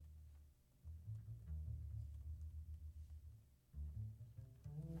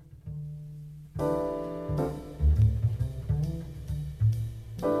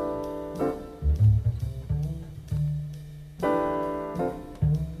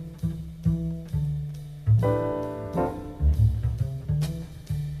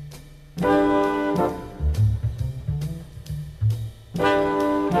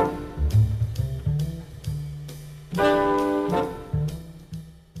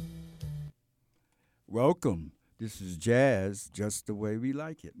Welcome. This is Jazz, just the way we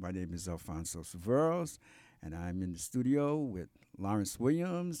like it. My name is Alfonso Severos, and I'm in the studio with Lawrence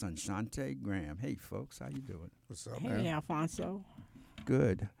Williams and Shante Graham. Hey, folks, how you doing? What's up, Hey, man? Alfonso.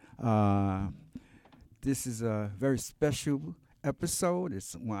 Good. This is a very special episode.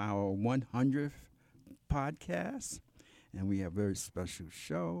 It's our 100th podcast, and we have a very special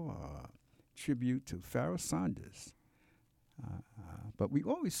show, tribute to Pharoah Sanders. But we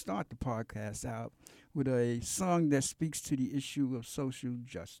always start the podcast out with a song that speaks to the issue of social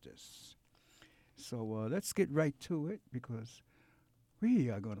justice. So let's get right to it because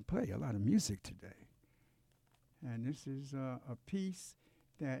we are going to play a lot of music today. And this is a piece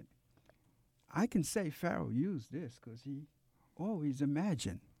that I can say Pharoah used this because he always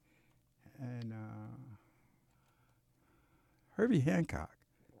imagined. And Herbie Hancock,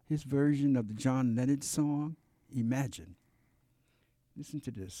 his version of the John Lennon song, Imagine. Listen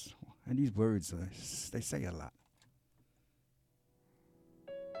to this. And these words, they say a lot.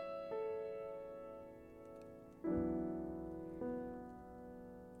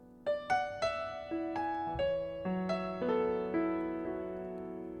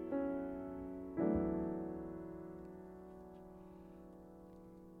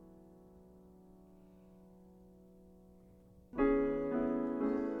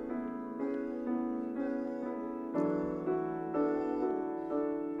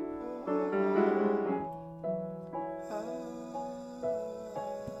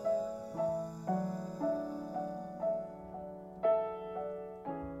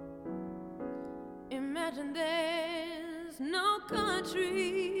 Imagine there's no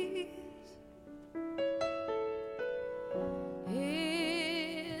countries.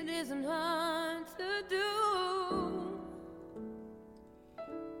 It isn't hard to do.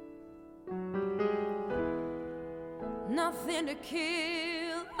 Nothing to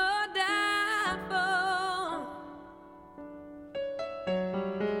kill or die for,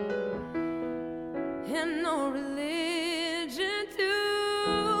 and no religion too.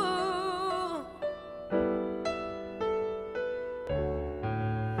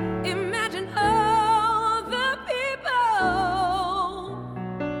 Imagine all the people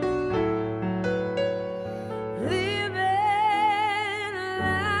living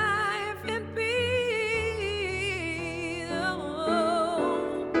life in peace. Oh.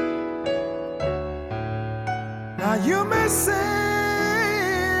 Now you may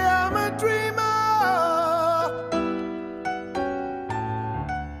say I'm a dreamer,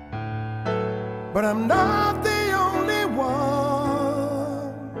 but I'm not the only one.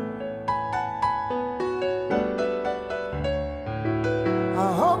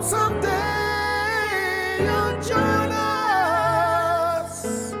 I hope someday you'll join us,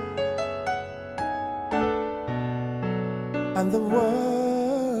 and the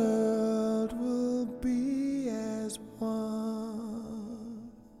world will be as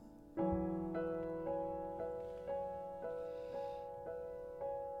one.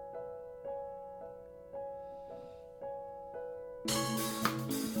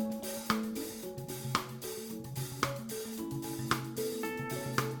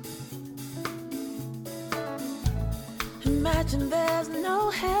 Imagine there's no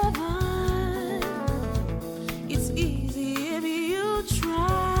heaven. It's easy if you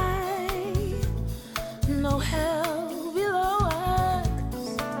try. No hell below us.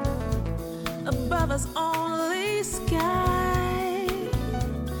 Above us only sky.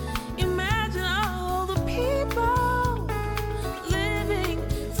 Imagine all the people living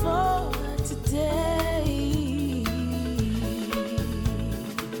for today.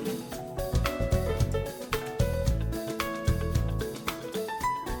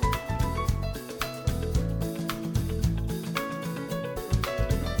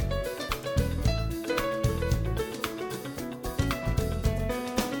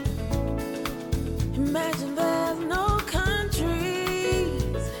 Imagine there's no countries.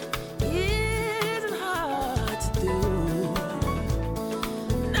 It isn't hard to do.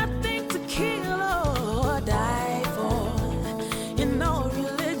 Nothing to kill or die for, and no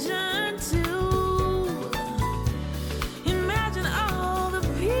religion too. Imagine all the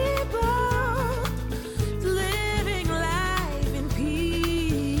people living life in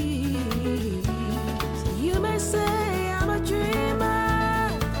peace. You may say I'm a dreamer,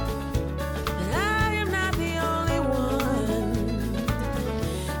 I am not the only one.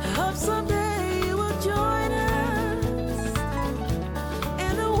 I hope someday you will join us,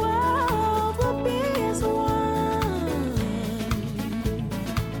 and the world will be as one.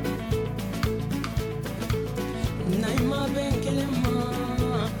 Naima benkelema,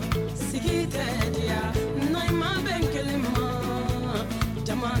 sigite dia. Naima benkelema,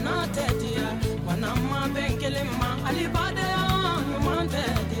 jamana tedia. Wanama benkelema alibade nyumante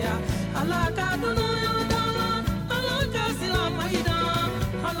dia alaka dunu yoda alaka silama ida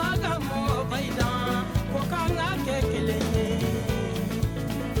alaka mo baida kokanga kekelenye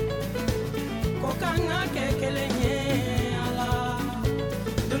ala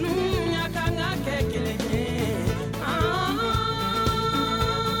dunu nyakanga kekelenye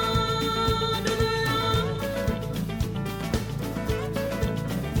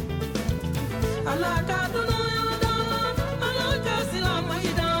alaka dunu yoda alaka silama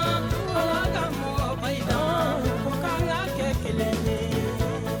ida alaka mo baida kokanga kekelenye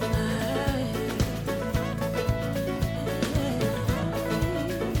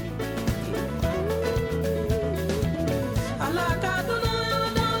alaka dunu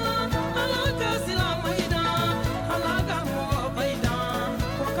yoda alaka silama ida alaka mo baida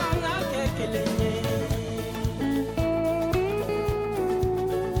kokanga kekelenye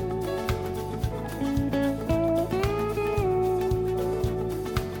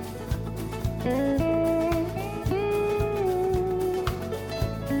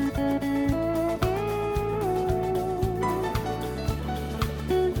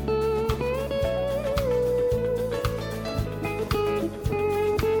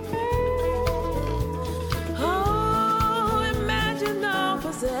Oh, imagine no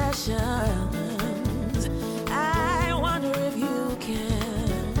possessions. I wonder if you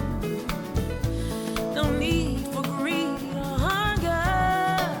can. No need for greed or hunger.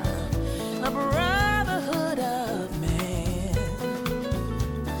 A brotherhood of man.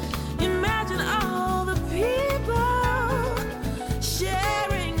 Imagine all the people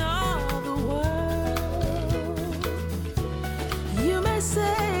sharing all the world. You may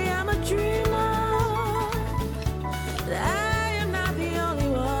say I'm a dreamer. I am not the only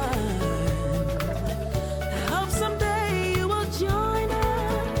one. I hope someday you will join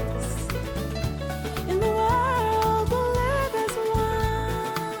us. In the world we'll live as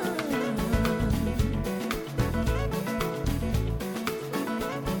one.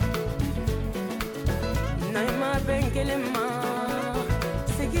 Naima benkelema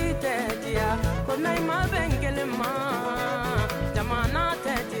sigite dia ko naima benkelema jamana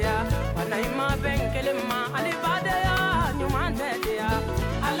tetia wa naima benkelema alibade ya nyumante dia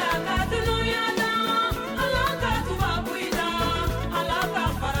alaka dunu yada alaka tubabuida alaka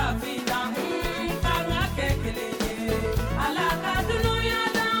farafida kanga kekele alaka dunu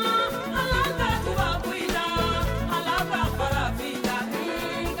yada alaka tubabuida alaka farafida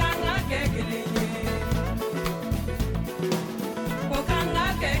kanga kekele kokanga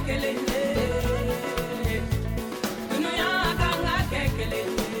kekelenye dunuya kanga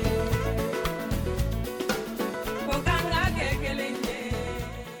kekelenye kokanga kekelenye.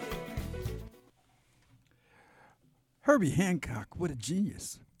 Herbie Hancock, what a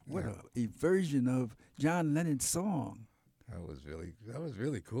genius. What a version of John Lennon's song. That was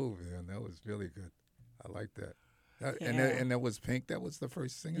really cool, man. That was really good. I like that. Yeah. And that was Pink. That was the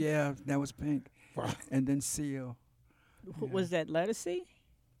first singer. Yeah, that was Pink. Wow. And then Seal. Who was that? Lettucey?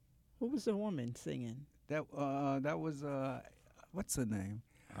 Who was the woman singing? That was what's her name?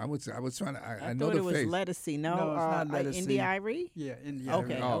 I was trying to. I I know thought the it was face. Lettucey. No, No, it's not Lettucey. Indy Irie. Yeah, India.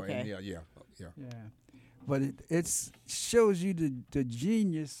 Okay. Oh, and yeah. Yeah, but it shows you the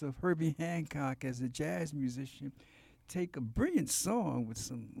genius of Herbie Hancock as a jazz musician. Take a brilliant song with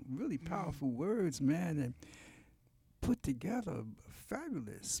some really powerful words, man, and put together a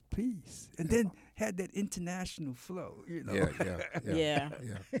fabulous piece, and then had that international flow. You know, Yeah.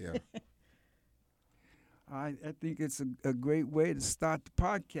 yeah. I think it's a great way to start the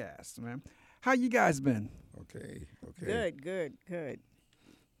podcast, man. How you guys been? Okay. Good.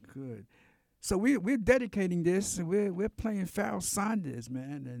 Good. So we're dedicating this, and we're playing Pharoah Sanders,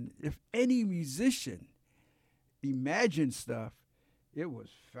 man. And if any musician imagined stuff, it was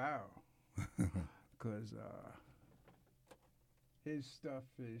Pharoah, because his stuff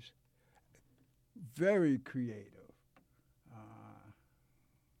is very creative.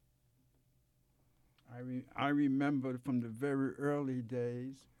 I remember from the very early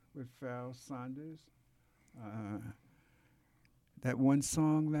days with Pharoah Sanders. That one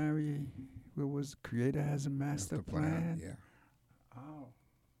song, Larry, where was Creator Has a Master Plan? Yeah. Oh,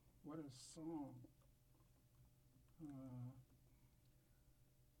 what a song.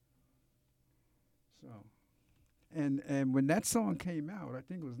 And when that song came out, I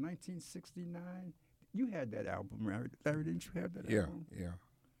think it was 1969, you had that album, Larry, didn't you have that album? Yeah.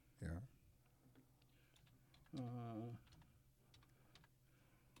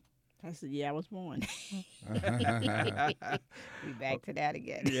 That's the year I was born. We back to that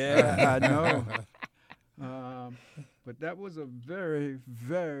again. Yeah, I know. But that was a very,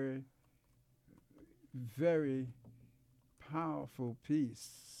 very, very powerful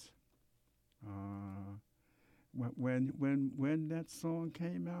piece. When that song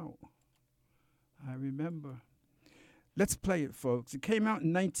came out, I remember. Let's play it, folks. It came out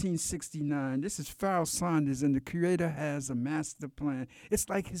in 1969. This is Pharoah Sanders, and the Creator Has a Master Plan. It's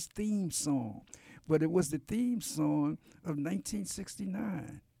like his theme song, but it was the theme song of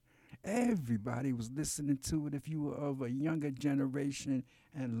 1969. Everybody was listening to it if you were of a younger generation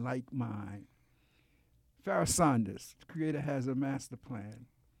and like mine. Pharoah Sanders, the Creator Has a Master Plan.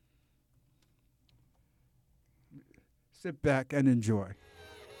 Sit back and enjoy.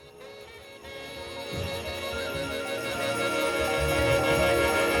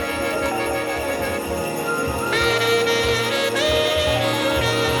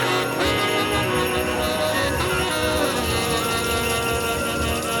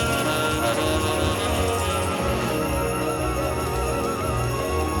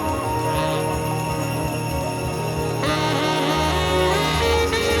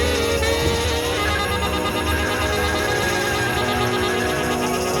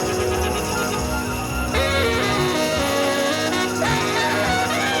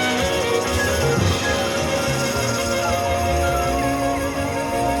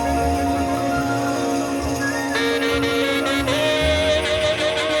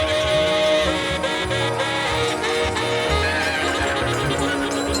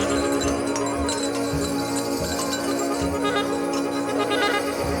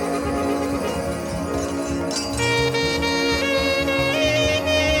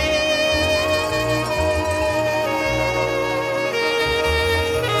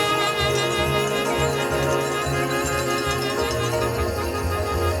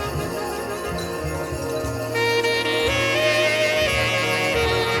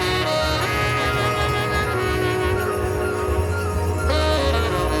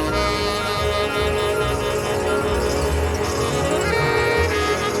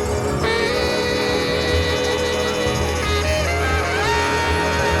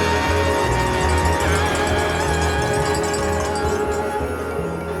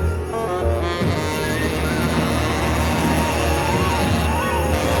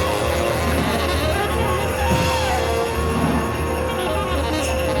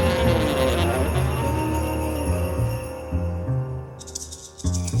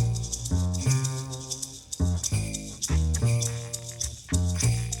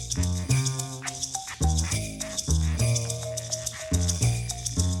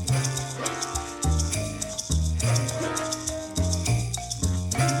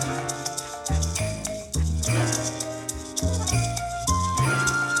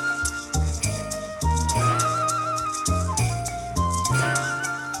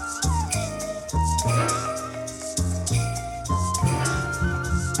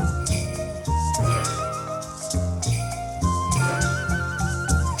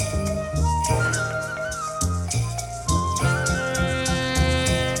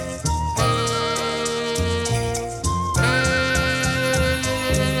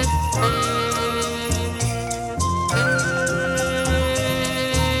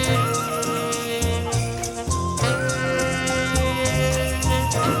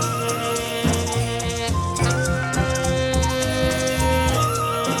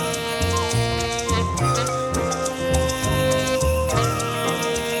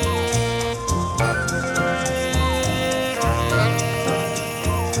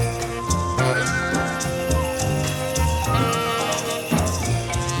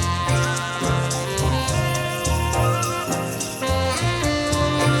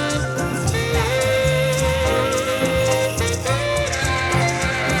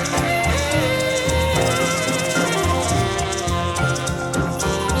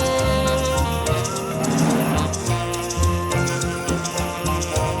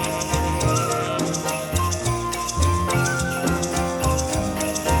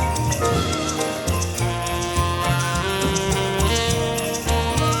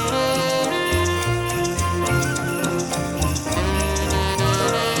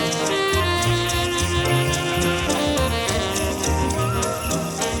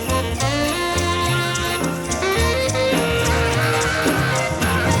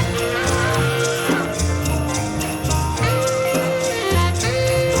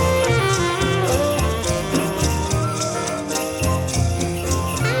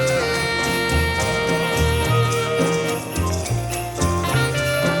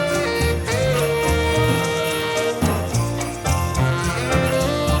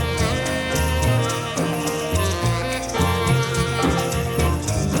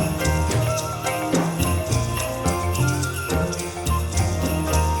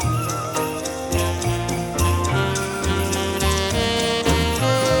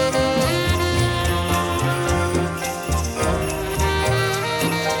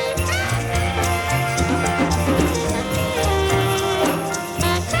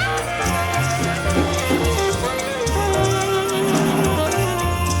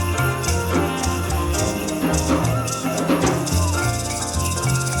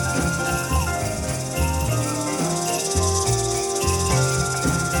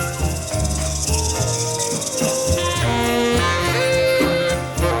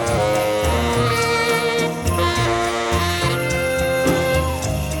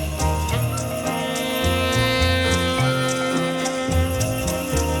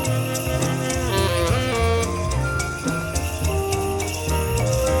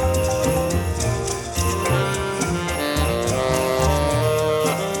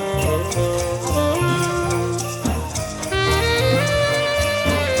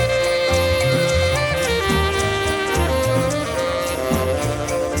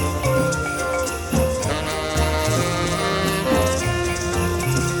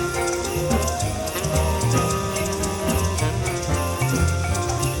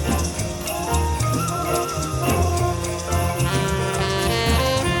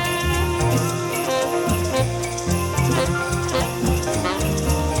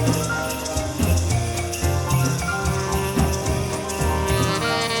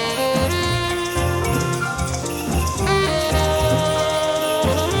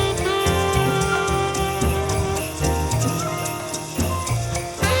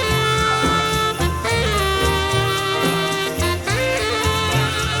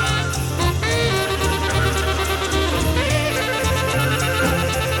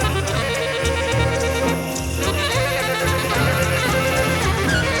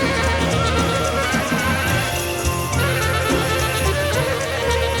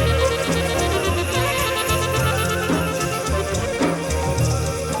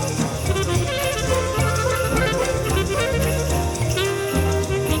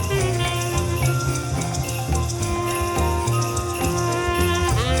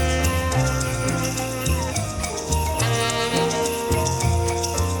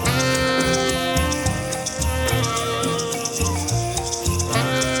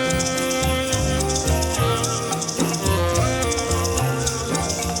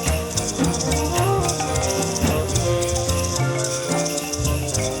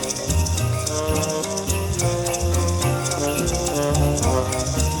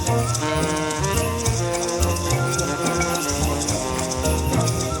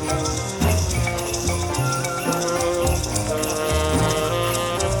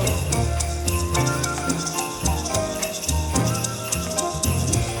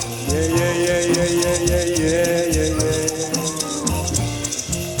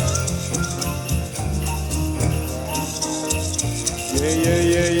 The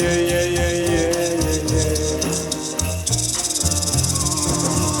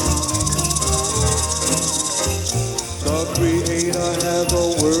Creator has a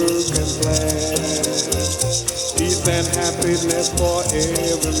working plan. Peace and happiness for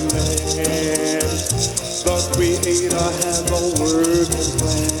every man. The Creator has a working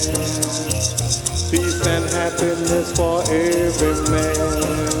plan. Peace and happiness for every man.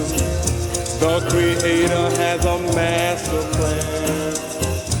 The Creator has a master plan.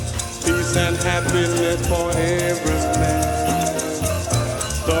 Peace and happiness for every man.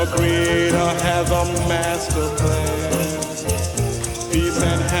 The Creator has a master plan. Peace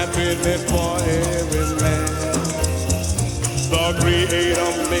and happiness for every man. The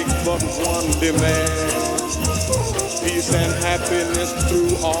Creator makes but one demand. Peace and happiness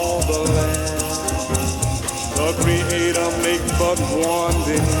through all the land. The Creator makes but one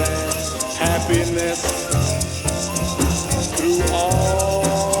demand. Happiness through all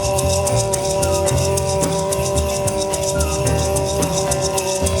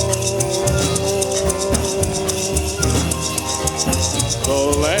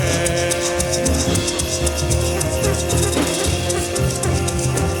the land.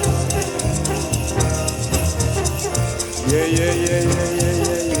 Yeah, yeah, yeah, yeah, yeah,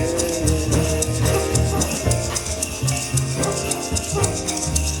 yeah, yeah.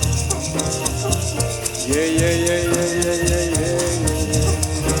 Yeah, yeah, yeah, yeah, yeah, yeah, yeah.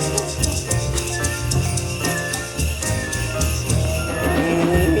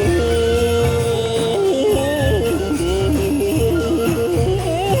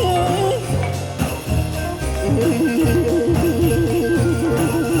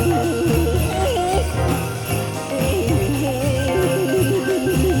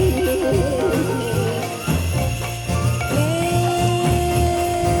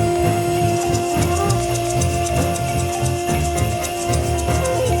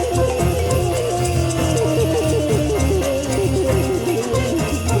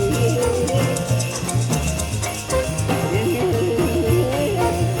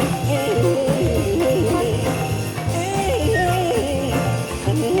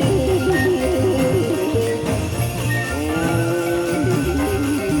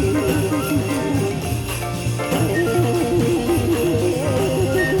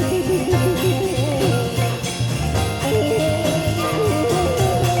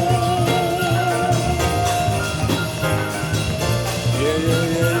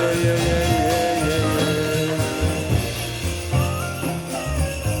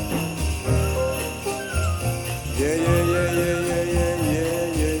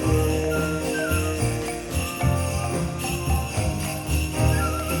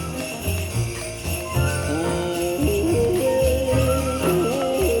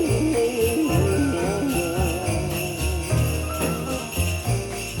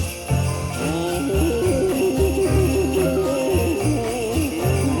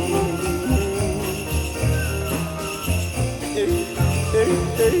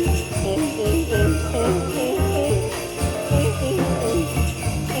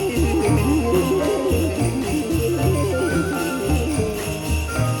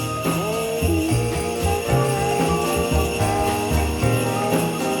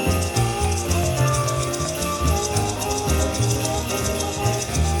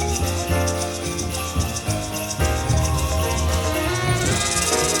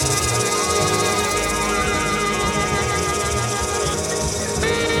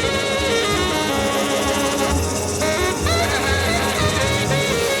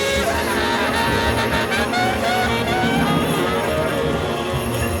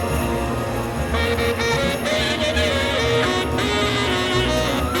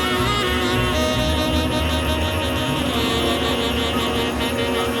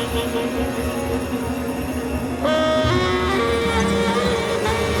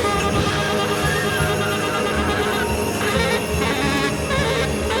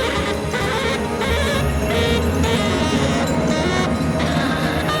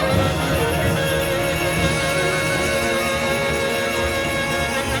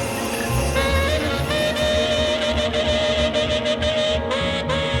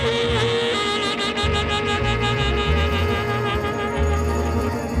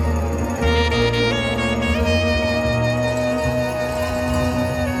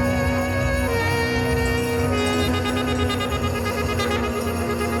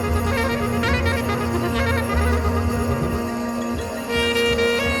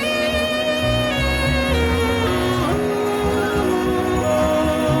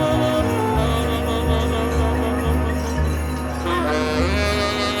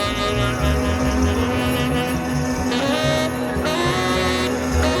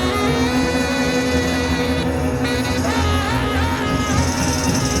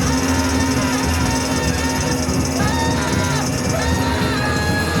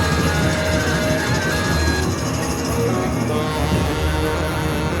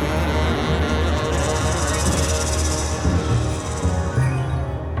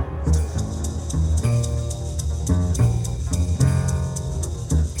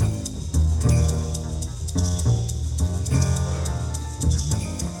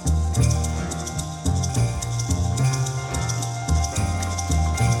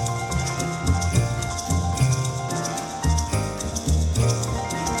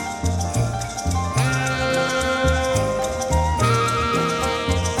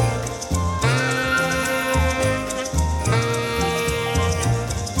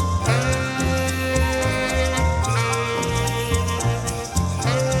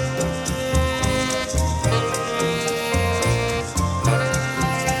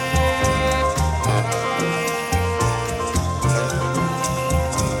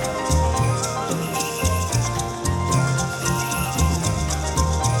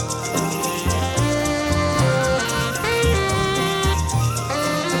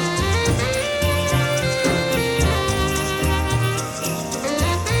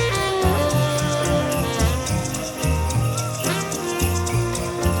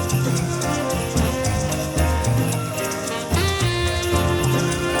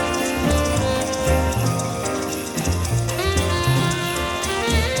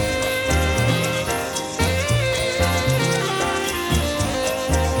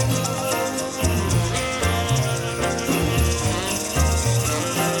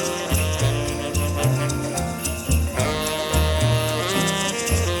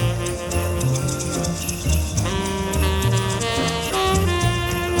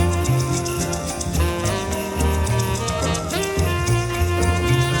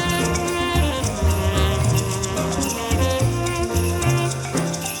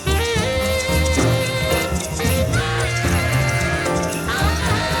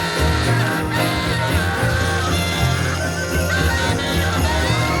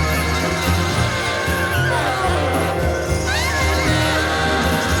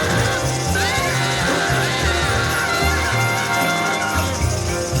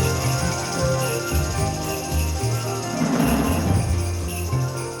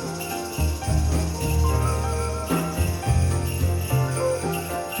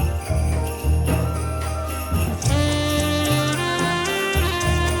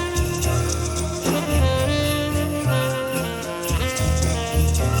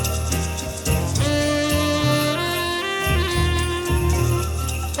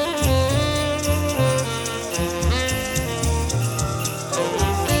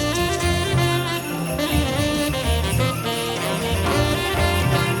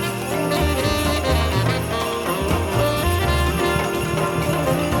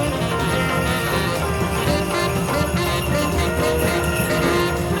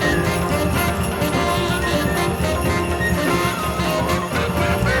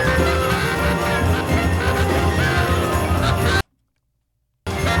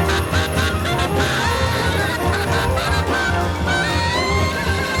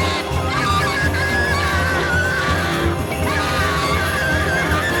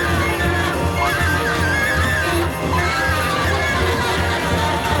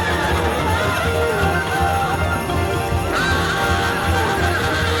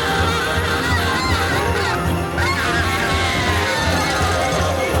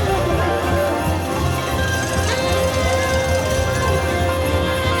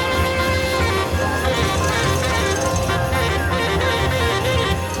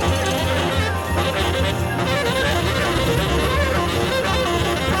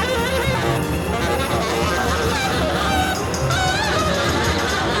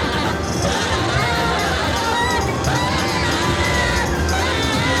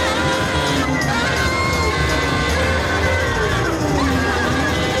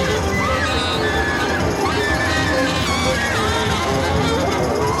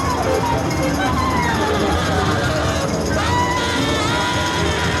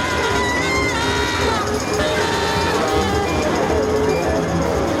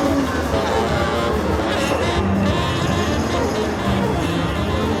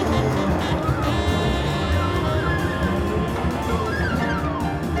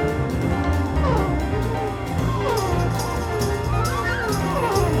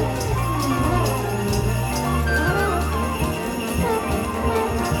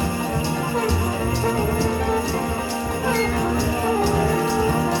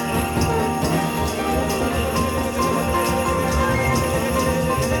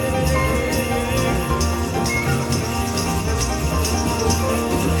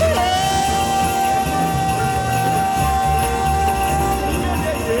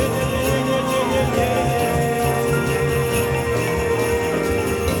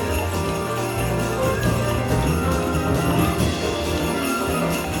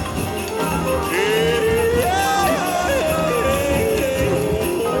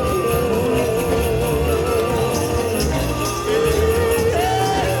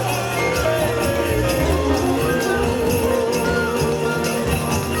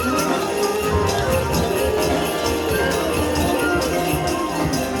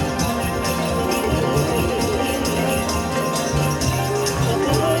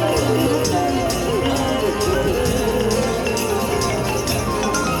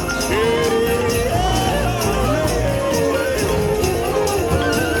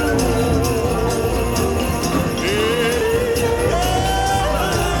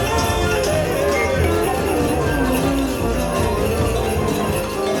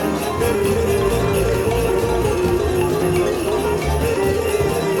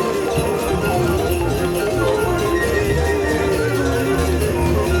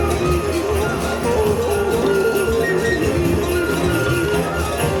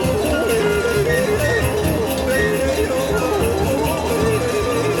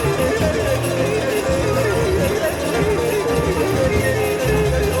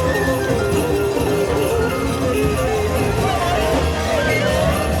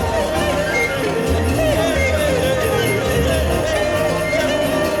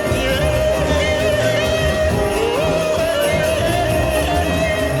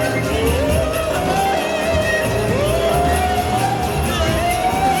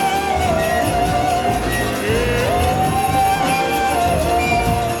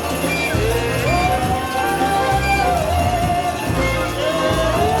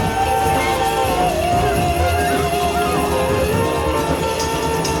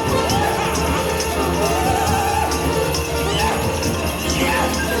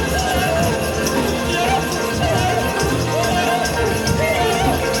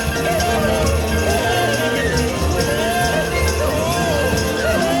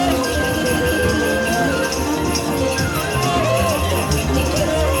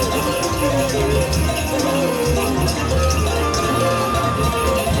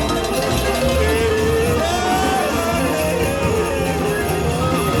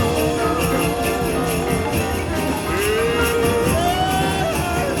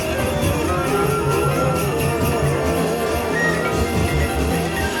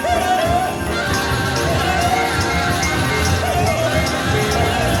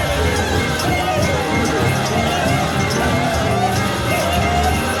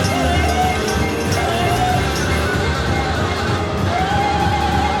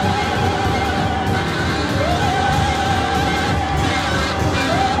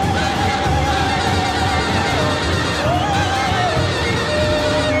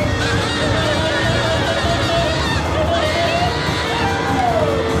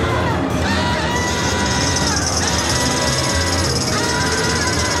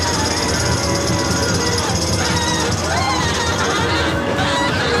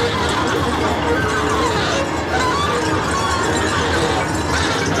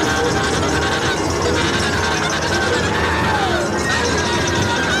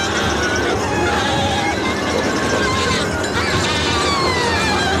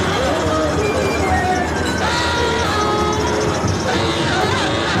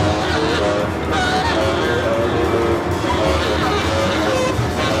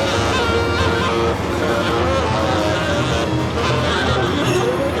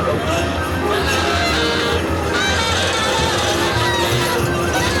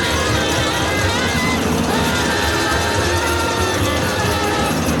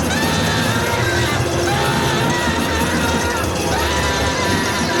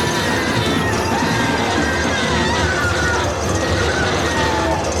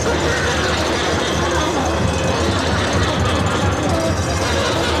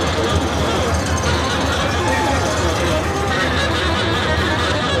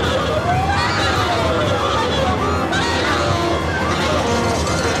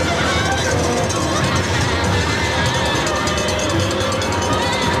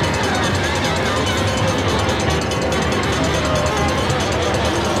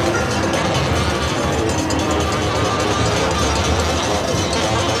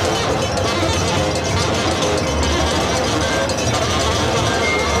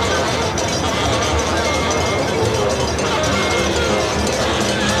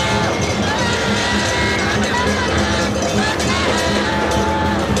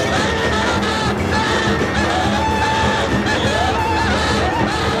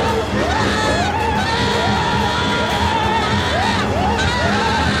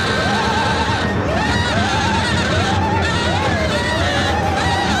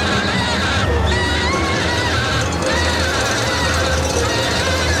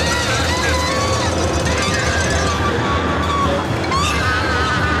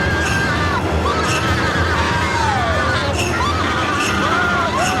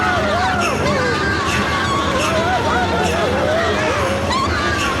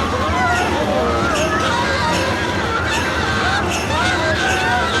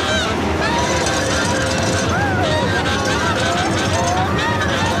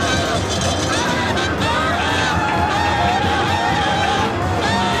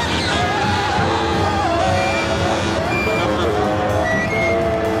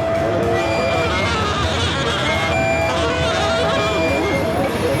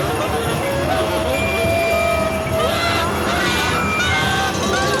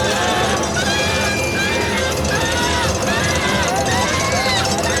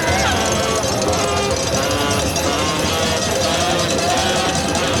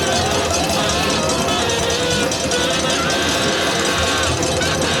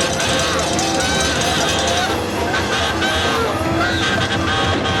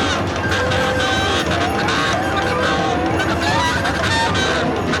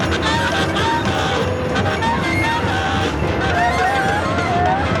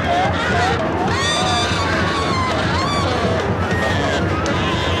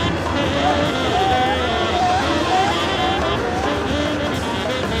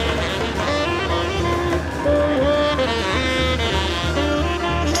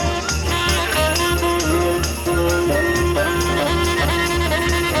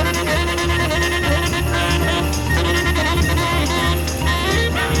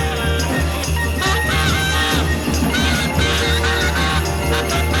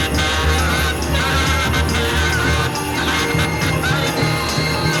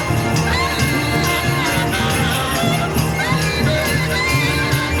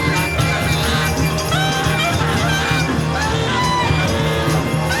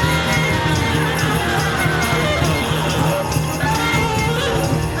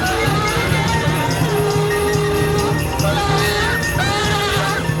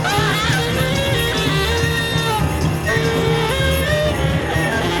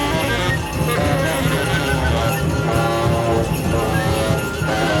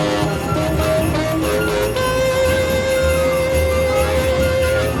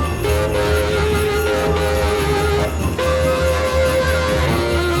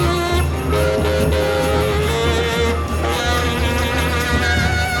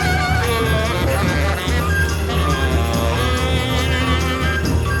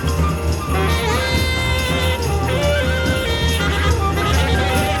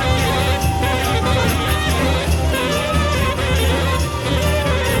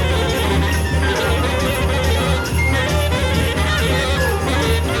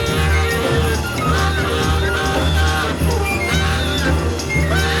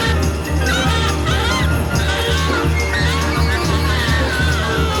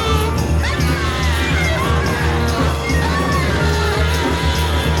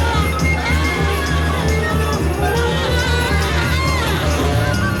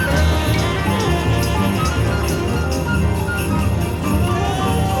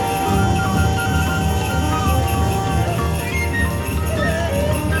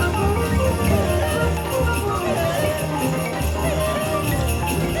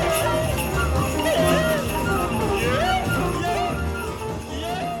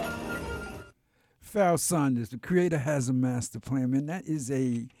 Pharoah Sanders, the creator, has a master plan, man. That is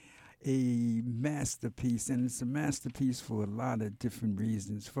a masterpiece, and it's a masterpiece for a lot of different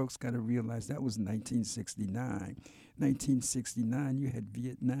reasons. Folks got to realize that was 1969. 1969, you had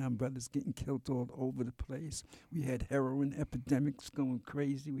Vietnam brothers getting killed all over the place. We had heroin epidemics going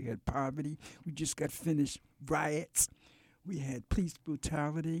crazy. We had poverty. We just got finished riots. We had police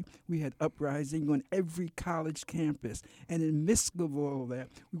brutality. We had uprising on every college campus. And in the midst of all that,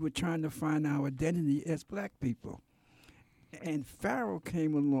 we were trying to find our identity as black people. And Pharoah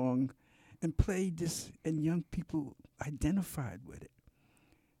came along and played this, and young people identified with it.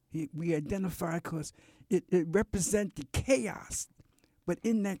 We identified because it represented chaos. But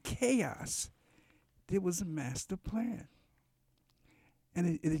in that chaos, there was a master plan.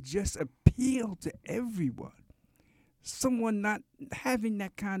 And it just appealed to everyone. Someone not having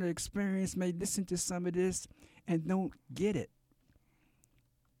that kind of experience may listen to some of this and don't get it.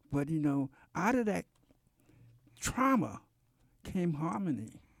 But, out of that trauma came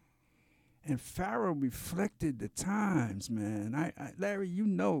harmony. And Pharoah reflected the times, man. Larry,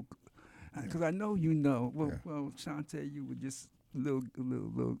 because I know you know. Well, Yeah. well, Shantae, you were just a little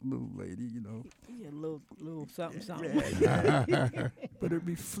lady, Yeah, little something, something. But it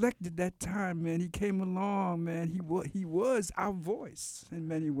reflected that time, man. He came along, man. He was our voice in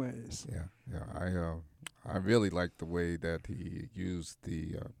many ways. Yeah. I really like the way that he used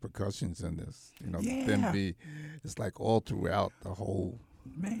the percussions in this. Yeah. Then it's like all throughout the whole,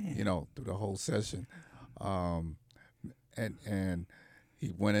 Man. through the whole session, and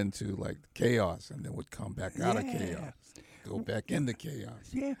he went into like chaos and then would come back out of Yeah. chaos, go back into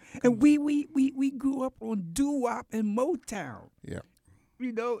chaos. Yeah. And we grew up on doo-wop and Motown. Yeah.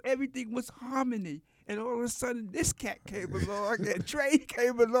 Everything was harmony. And all of a sudden, this cat came along, and Trey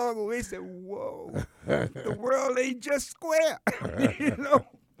came along, and we said, whoa, the world ain't just square.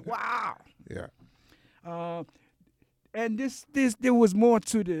 Wow. Yeah. And there was more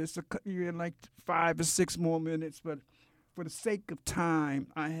to this. You're in like 5 or 6 more minutes, but for the sake of time,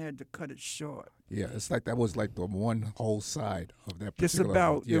 I had to cut it short. Yeah. It's like that was like the one whole side of that Just particular.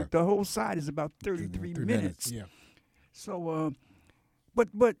 about, Yeah. the whole side is about 33 minutes. Yeah. So, but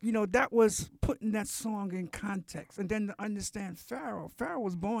that was putting that song in context, and then to understand Pharoah. Pharoah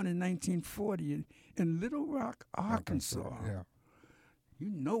was born in 1940 in Little Rock, Arkansas. Yeah. You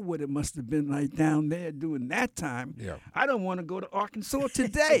know what it must have been like down there during that time. Yeah. I don't want to go to Arkansas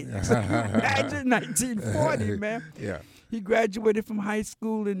today. So you imagine 1940, man. Yeah. He graduated from high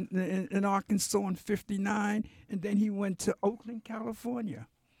school in Arkansas in 59, and then he went to Oakland, California.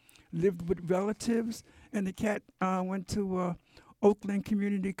 Lived with relatives, and the cat went to Oakland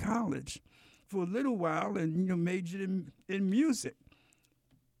Community College for a little while and majored in music.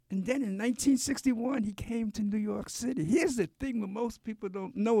 And then in 1961, he came to New York City. Here's the thing that most people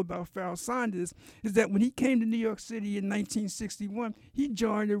don't know about Pharoah Sanders is that when he came to New York City in 1961, he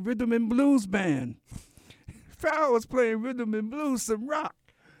joined a rhythm and blues band. Pharoah was playing rhythm and blues, some rock,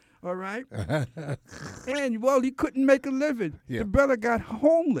 all right? And, well, he couldn't make a living. Yeah. The brother got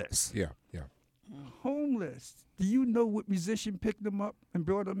homeless. Yeah. Yeah. Homeless. Do you know what musician picked him up and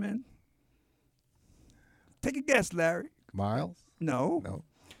brought him in? Take a guess, Larry. Miles? No. No.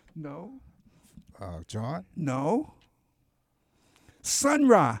 No. John? No. Sun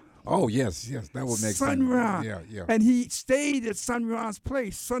Ra. Oh, yes. That would make Sun sense. Ra. Yeah. And he stayed at Sun Ra's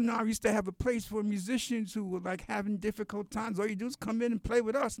place. Sun Ra used to have a place for musicians who were like having difficult times. All you do is come in and play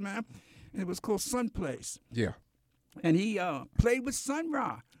with us, man. And it was called Sun Place. Yeah. And he played with Sun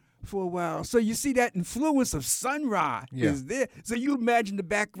Ra for a while. So you see that influence of Sun Ra is there. So you imagine the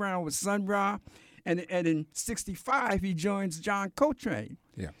background with Sun Ra. And in 65, he joins John Coltrane.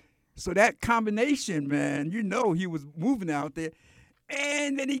 Yeah. So that combination, man, he was moving out there.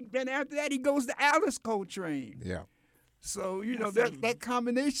 And then after that, he goes to Alice Coltrane. Yeah. So, that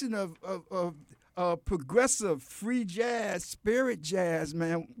combination of progressive, free jazz, spirit jazz,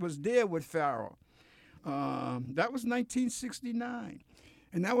 man, was there with Pharoah. That was 1969.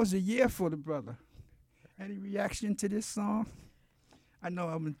 And that was a year for the brother. Any reaction to this song? I know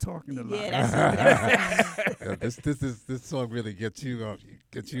I've been talking a lot. Yeah, This song really gets you off.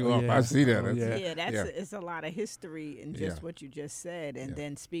 yeah. I see that. Oh, That's- it's a lot of history in just Yeah. what you just said. And Yeah.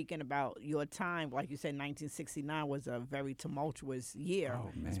 then speaking about your time, like you said, 1969 was a very tumultuous year, Oh,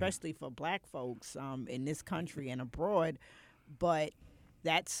 man. especially for black folks in this country and abroad. But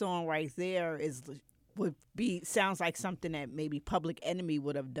that song right there sounds like something that maybe Public Enemy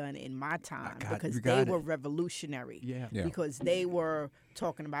would have done in my time because you they got were it. revolutionary. Yeah. Yeah. Because they were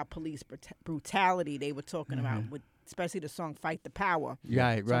talking about police brutality. They were talking about, especially the song "Fight the Power."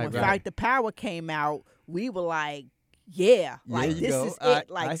 Right, So when "Fight the Power" came out, we were like, yeah, There like you this go. is I it.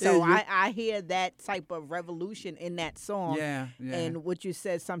 Like hear so, you. I hear that type of revolution in that song. Yeah, yeah. And what you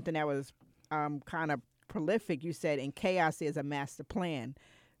said, something that was kind of prolific. You said, "In chaos is a master plan."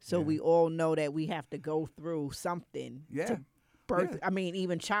 So Yeah. we all know that we have to go through something Yeah. to birth. Yeah. I mean,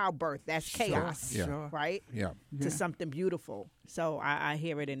 even childbirth, that's chaos, Yeah. Sure. right? Yeah. Yeah. To something beautiful. So I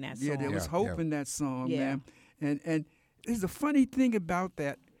hear it in that song. Yeah, there was Yeah, hope yeah. in that song, Yeah. man. And there's a funny thing about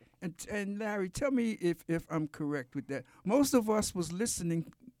that. And Larry, tell me if I'm correct with that. Most of us was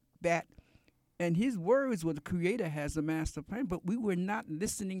listening that, and his words were the Creator has a master plan, but we were not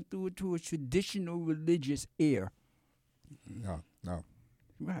listening through it to a traditional religious ear. No.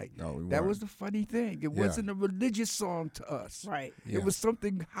 Right. No, we that weren't. was the funny thing. It Yeah. wasn't a religious song to us. Right. Yeah. It was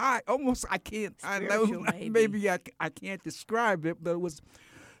something high, almost I can't. I Spiritual, know maybe. maybe I can't describe it, but it was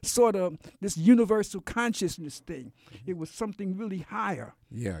sort of this universal consciousness thing. It was something really higher.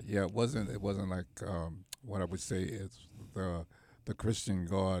 Yeah. It wasn't like what I would say is the Christian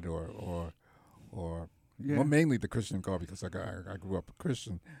God or Yeah. well, mainly the Christian God because I grew up a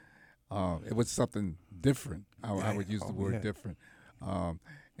Christian. It was something different. I would use the word yeah. different,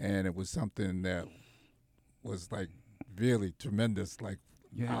 and it was something that was like really tremendous, like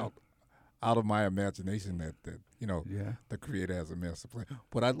Yeah. out of my imagination. That Yeah. the Creator has a master plan.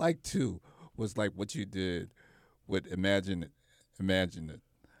 What I liked too was like what you did with imagine it,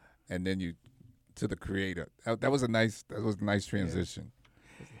 and then you to the Creator. That was a nice transition.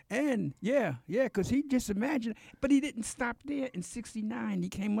 And yeah, because he just imagined, but he didn't stop there. In '69, he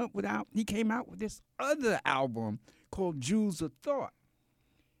came out with this other album called Jewels of Thought,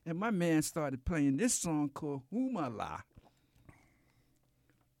 and my man started playing this song called Humala.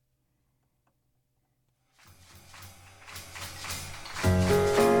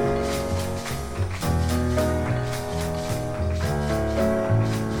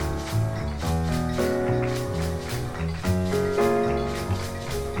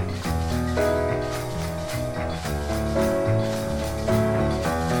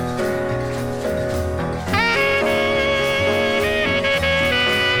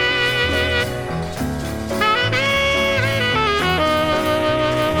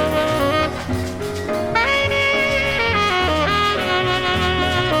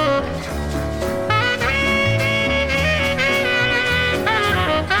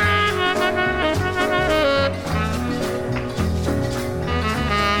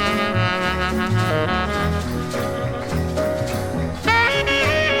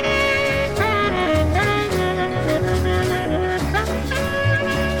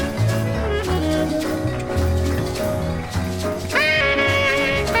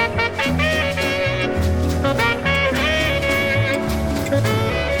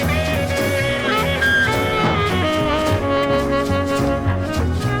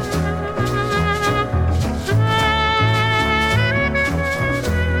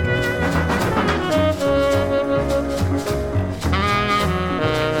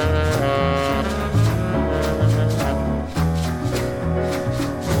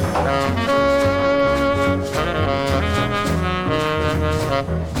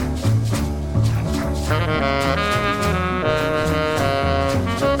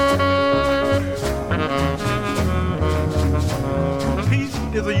 Peace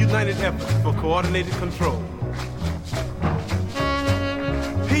is a united effort for coordinated control.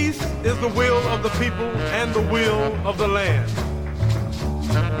 Peace is the will of the people and the will of the land.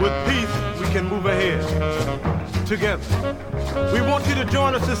 With peace, we can move ahead together. We want you to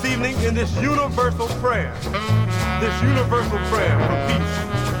join us this evening in this universal prayer for peace,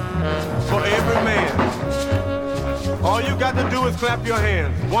 for every man. All you got to do is clap your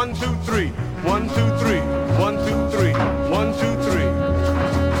hands. 1, 2, 3. 1, 2, 3. 1, 2, 3. 1, 2, 3.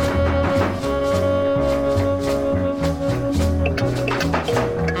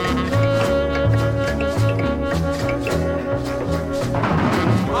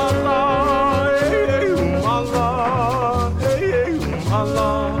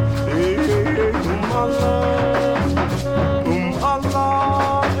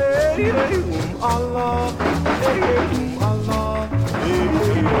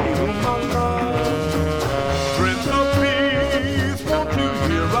 Prince of Peace, won't you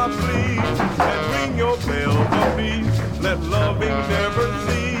hear our plea and ring your bell of peace? Let loving never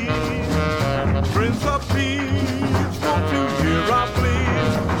cease. Prince of Peace, won't you hear our plea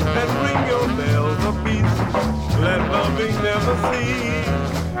and ring your bells of peace? Let loving never cease.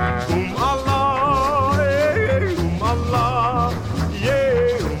 Allah, Allah,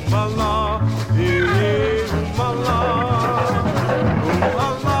 yeah, Allah, yeah, Allah.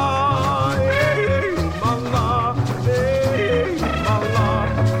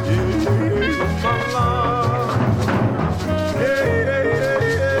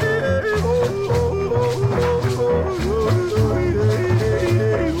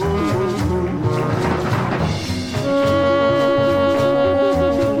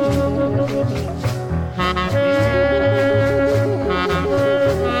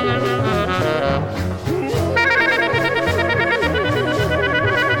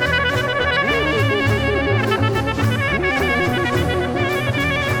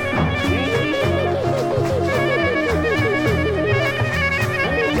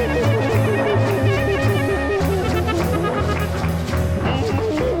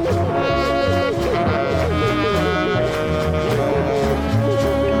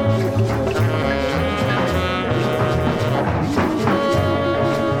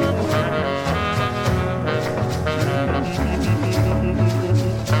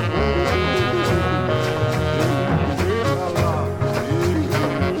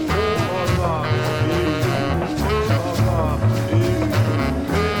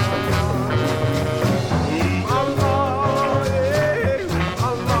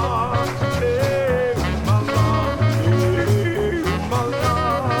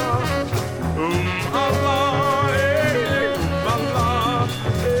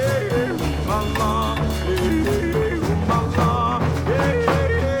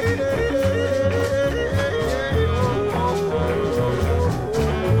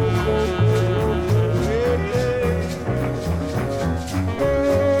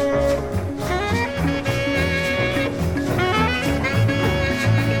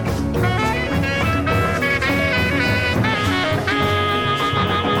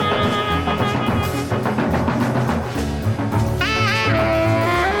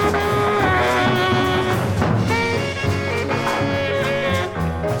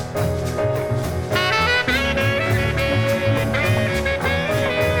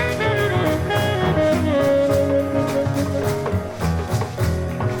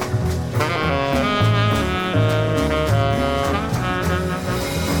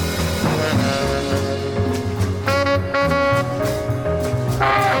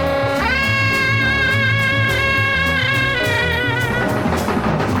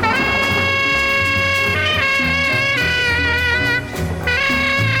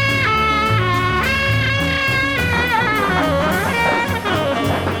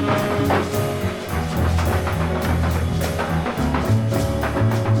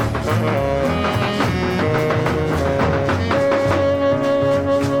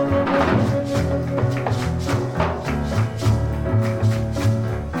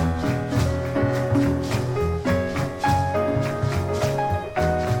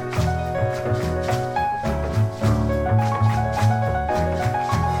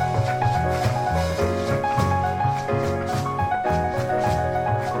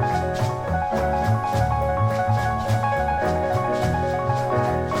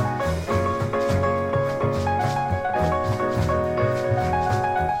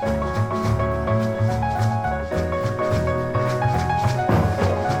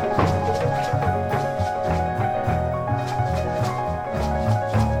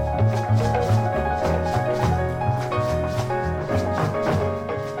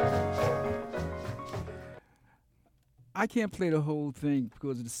 I can't play the whole thing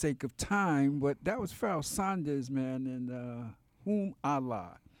because of the sake of time, but that was Pharoah Sanders, man, and Whom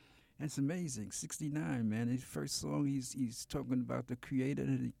Allah. It's amazing. 69, man. His first song, he's talking about the Creator,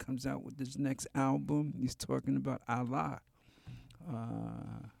 and he comes out with this next album. He's talking about Allah.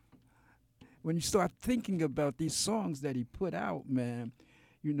 When you start thinking about these songs that he put out, man,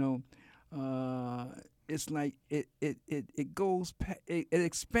 you know, it's like it goes, it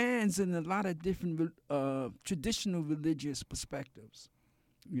expands in a lot of different traditional religious perspectives,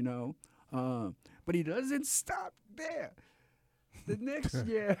 you know. But he doesn't stop there. The next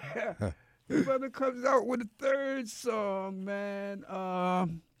year, the brother comes out with a third song, man,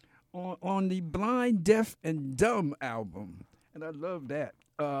 on the Blind, Deaf, and Dumb album, and I love that.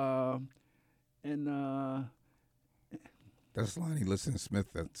 That's Lonnie Liston Smith.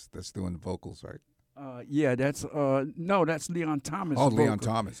 That's doing the vocals, right? Yeah, that's no, that's Leon Thomas. Oh, Leon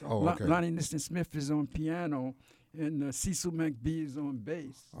vocal. Thomas. Oh, okay. Lonnie Liston Smith is on piano, and Cecil McBee is on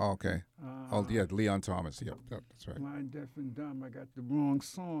bass. Oh, okay. Yeah, Leon Thomas. Yep, that's right. Blind, Deaf, and Dumb. I got the wrong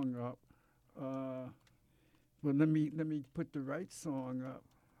song up. But let me put the right song up.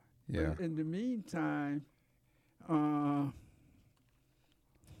 Yeah. But in the meantime,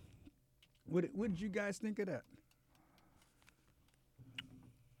 what did you guys think of that?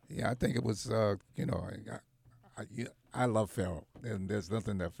 Yeah, I think it was. You know, I love Pharoah, and there's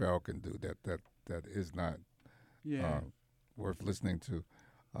nothing that Pharoah can do that is not worth listening to.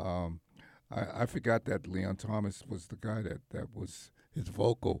 I forgot that Leon Thomas was the guy that was his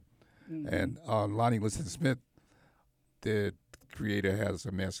vocal, and Lonnie Liston Smith, the creator, has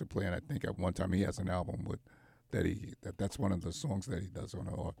a master plan. I think at one time he has an album with that's one of the songs that he does on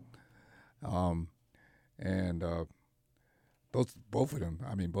it. And both of them.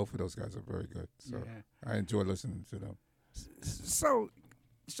 I mean, both of those guys are very good. So I enjoy listening to them. So,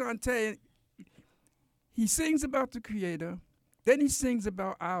 Shantae, he sings about the Creator, then he sings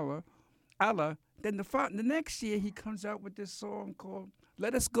about Allah. Then the next year he comes out with this song called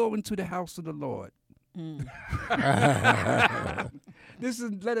 "Let Us Go Into the House of the Lord." This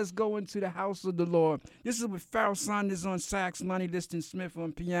is "Let Us Go Into the House of the Lord." This is with Pharoah Sanders on sax, Lonnie Liston Smith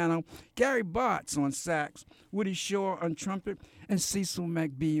on piano, Gary Bartz on sax, Woody Shaw on trumpet, and Cecil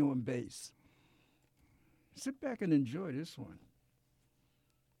McBee on bass. Sit back and enjoy this one.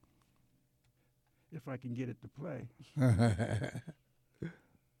 If I can get it to play.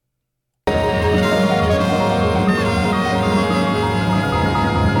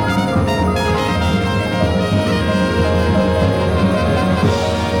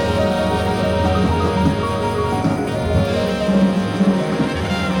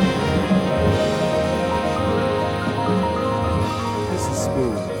 This is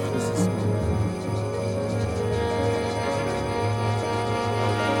smooth.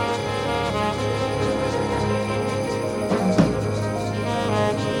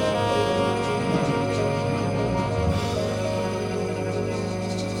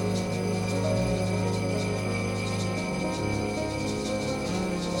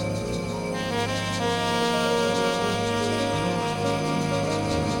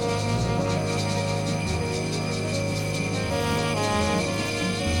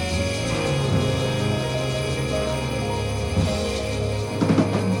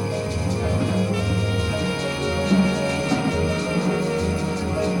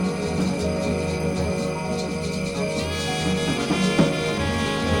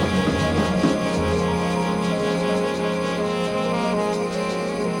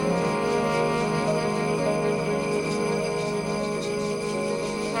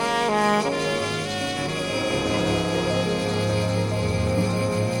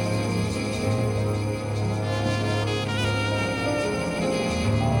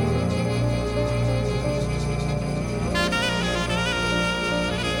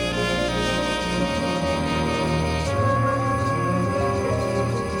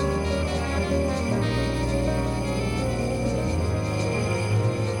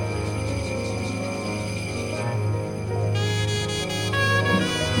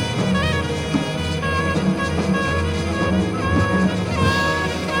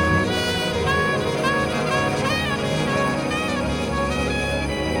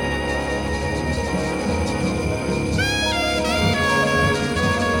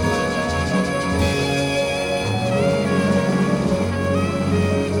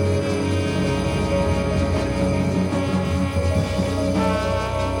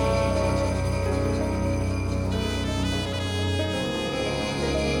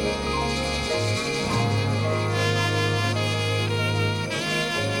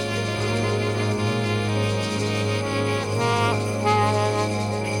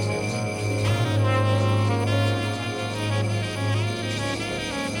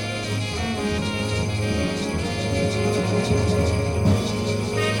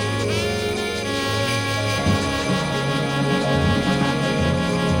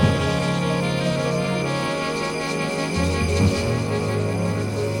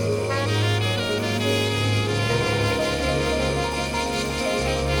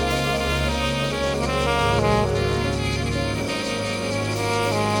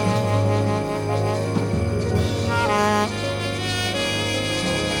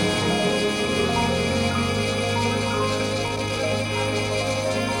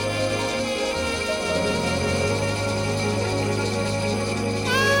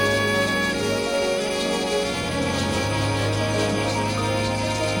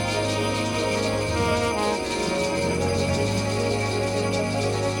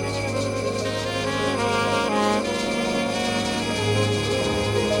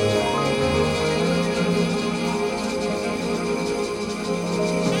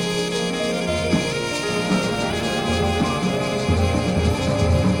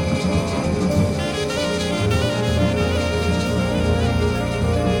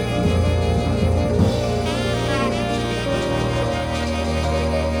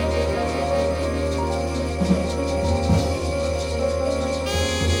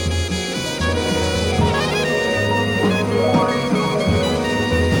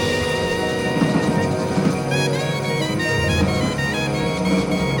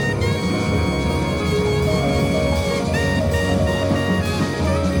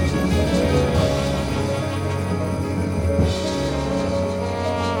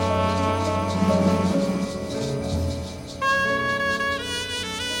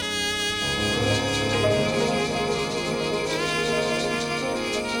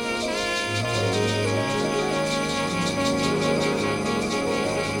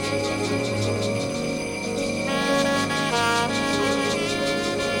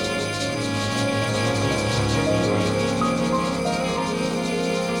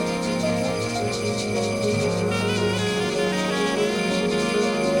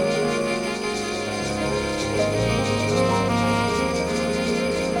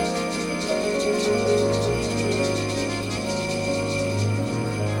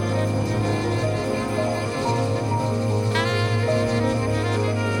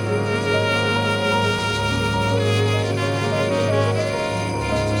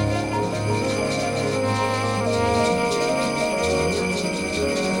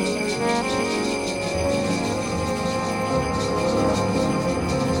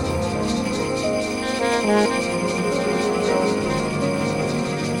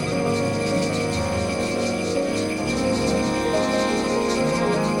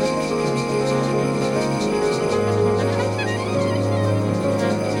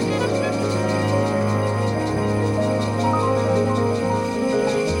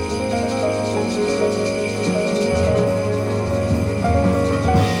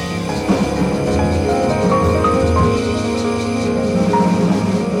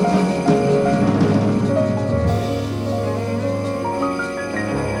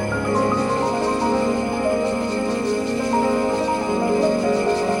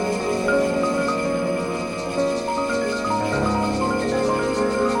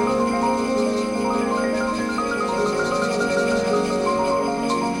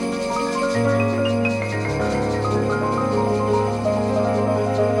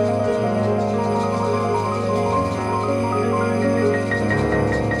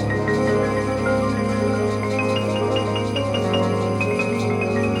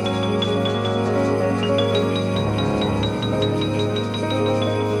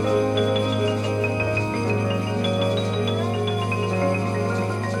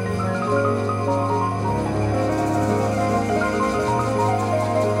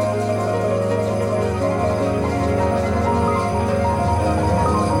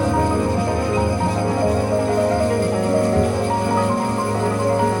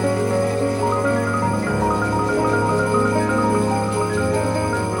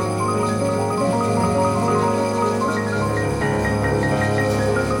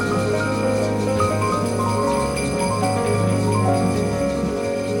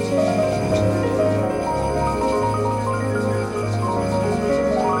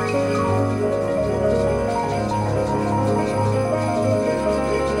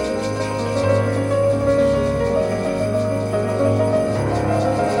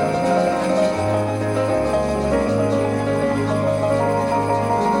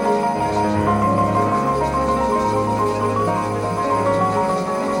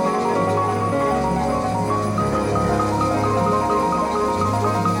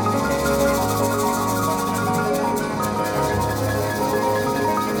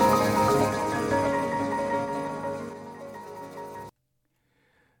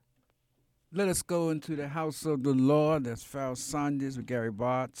 Let us go into the house of the Lord. That's Pharoah Sanders with Gary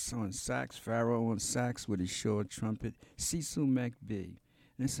Bartz on sax, Pharoah on sax with his short trumpet, Cecil McBee.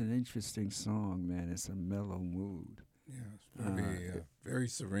 And it's an interesting song, man. It's a mellow mood. Yeah, it's very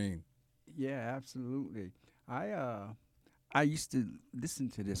serene. Yeah, absolutely. I used to listen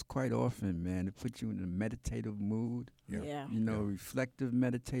to this quite often, man, to put you in a meditative mood. Yeah. You know, reflective,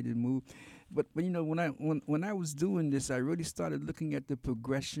 meditative mood. But you know, when I was doing this, I really started looking at the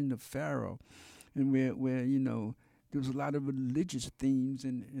progression of Pharoah, and where you know there was a lot of religious themes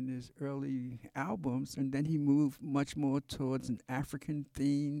in his early albums, and then he moved much more towards an African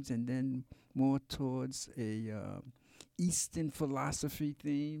themes, and then more towards a Eastern philosophy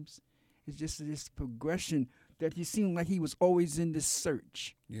themes. It's just this progression that he seemed like he was always in this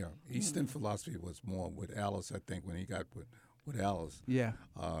search. Yeah, Eastern philosophy was more with Alice, I think, when he got with Alice. Yeah.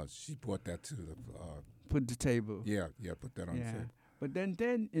 She brought that to the... Put the table. Yeah, put that on the table. But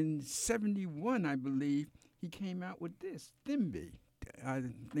then in 71, I believe, he came out with this, Thembi. I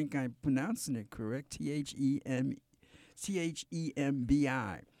think I'm pronouncing it correct, Thembi.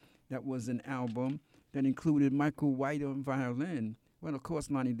 That was an album that included Michael White on violin. Well, of course,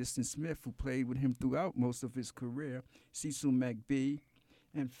 Lonnie Liston Smith, who played with him throughout most of his career, Cecil McBee,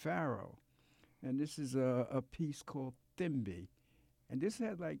 and Pharoah. And this is a piece called Thembi. And this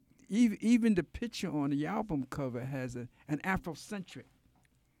had like, even the picture on the album cover has an Afrocentric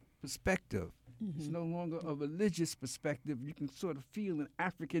perspective. Mm-hmm. It's no longer a religious perspective. You can sort of feel an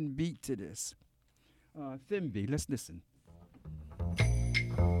African beat to this. Thembi, let's listen.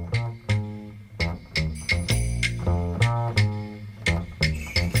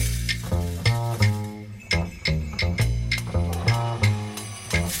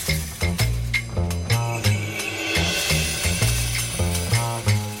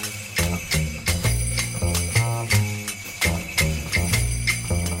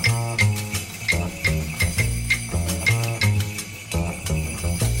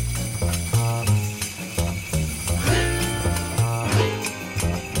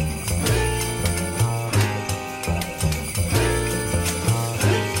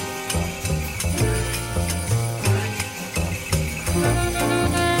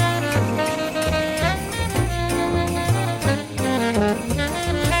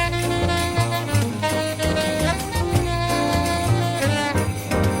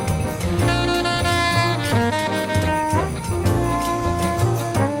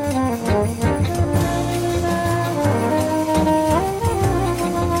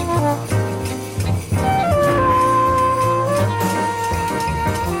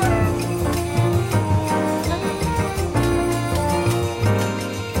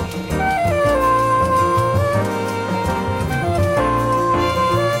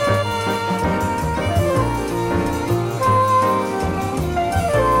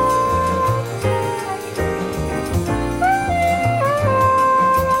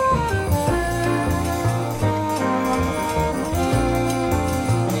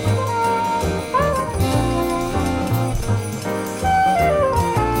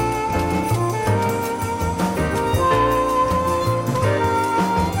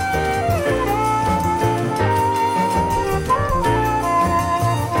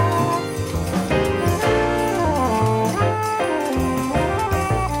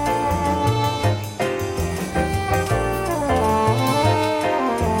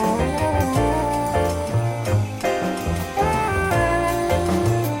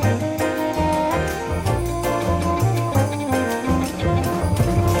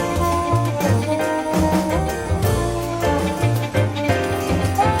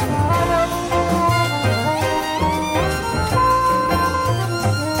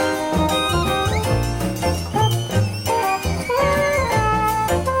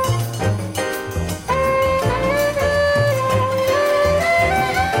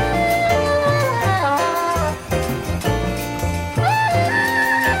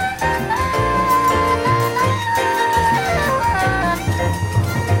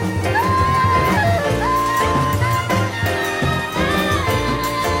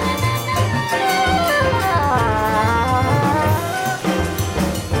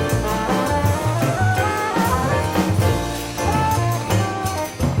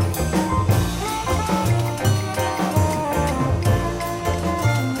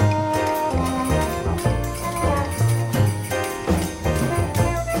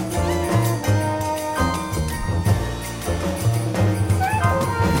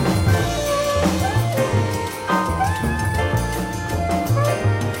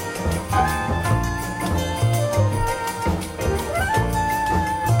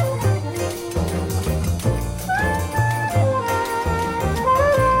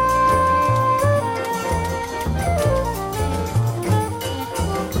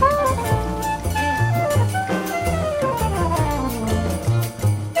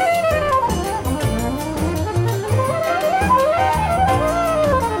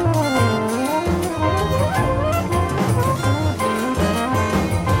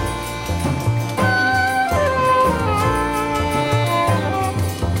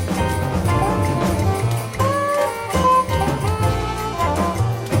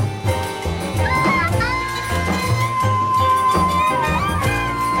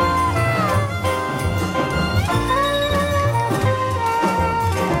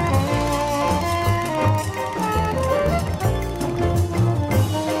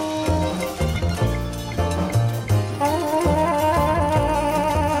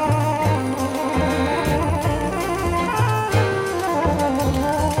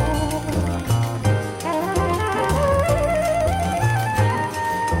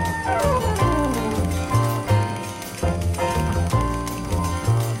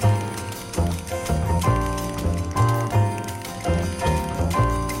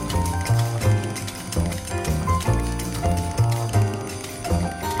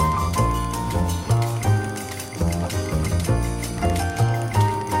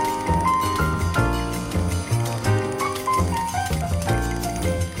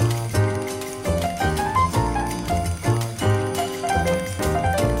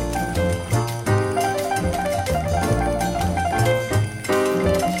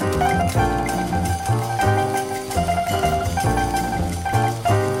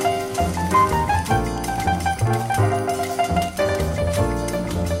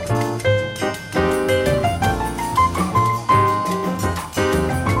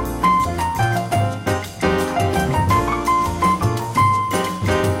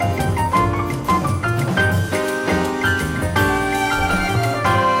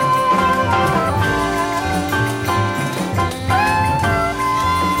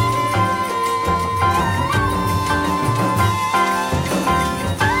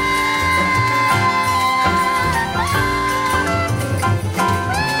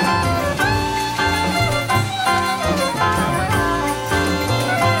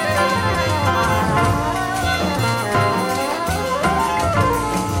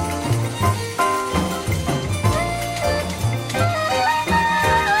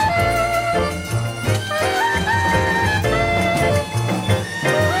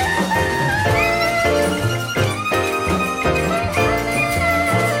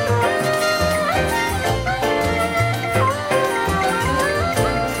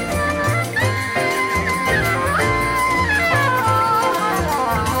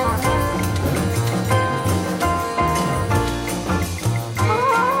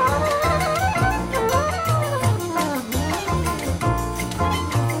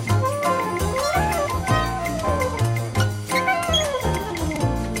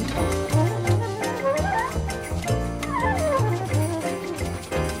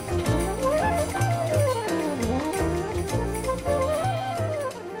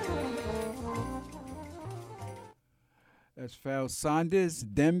 That's Pharoah Sanders,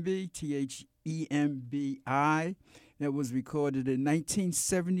 Demby, Thembi. That was recorded in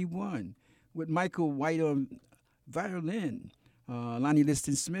 1971 with Michael White on violin, Lonnie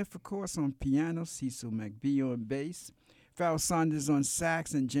Liston Smith, of course, on piano, Cecil McBee on bass, Pharoah Sanders on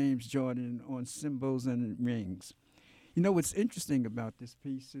sax, and James Jordan on cymbals and rings. You know what's interesting about this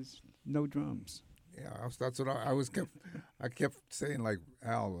piece is no drums. Yeah, that's what I kept saying, like,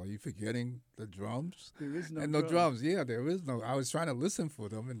 Al, are you forgetting the drums? There is no and drums. no drums. Yeah, there is no. I was trying to listen for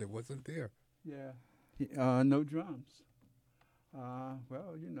them, and there wasn't there. Yeah. No drums.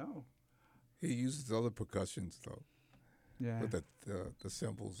 Well, you know. He uses other percussions though, Yeah. with the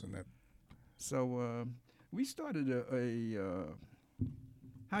cymbals and that. So we started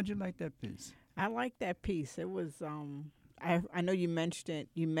how'd you like that piece? I like that piece. It was I know you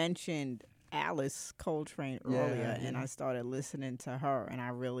mentioned Alice Coltrane earlier, and I started listening to her, and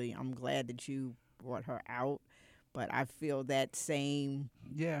I'm glad that you brought her out. But I feel that same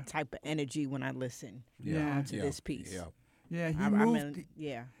type of energy when I listen to this piece. Yeah. Yeah, he I moved. mean,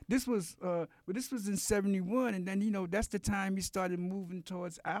 yeah. This was in '71, and then that's the time he started moving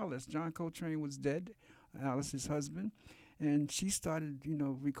towards Alice. John Coltrane was dead, Alice's husband, and she started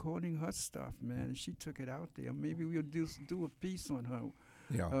recording her stuff, man. And she took it out there. Maybe we'll do a piece on her.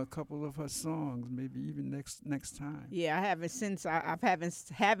 Yeah. A couple of her songs, maybe even next time. Yeah, I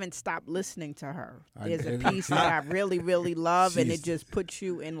haven't stopped listening to her. There's a and- piece that I really, really love, and it She's- just puts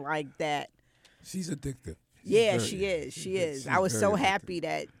you in like that. She's addictive. Yeah, very- she is. She is. she's I was so very happy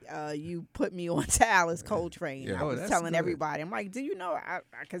that you put me on to Alice Coltrane. Yeah. I Oh, was that's telling good. everybody. I'm like, do you know?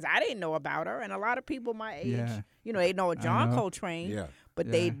 Because I didn't know about her, and a lot of people my age, Yeah. they know John know. Coltrane, Yeah. but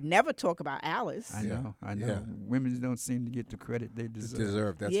Yeah. they never talk about Alice. I know. Yeah. Women don't seem to get the credit they deserve.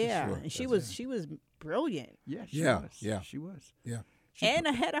 Deserve. That's yeah, for sure. and she That's- was brilliant Yeah, she Yeah, was. yeah. She was. Yeah. She and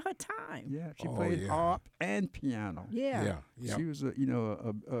ahead of her time. Yeah, she Oh, played yeah. harp and piano. Yeah. Yeah. Yeah. She was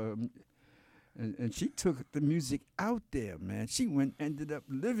and she took the music out there, man. She ended up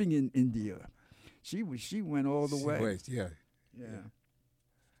living in India. She went all the way. Wait, yeah. Yeah.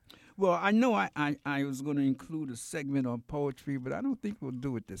 Well, I know I was going to include a segment on poetry, but I don't think we'll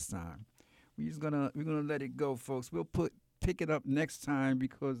do it this time. We're gonna let it go, folks. We'll pick it up next time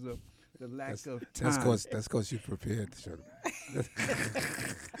because of the lack of time. That's cause you prepared.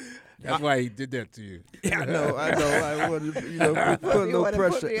 That's why he did that to you. Yeah, I know. I wanted to, put a You little wanna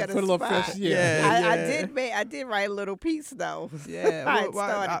pressure. put me on Put a little spot. pressure. Yeah. I did write a little piece though. Yeah. I What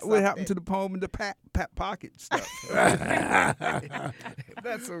started happened something. to the poem and the pat pocket stuff?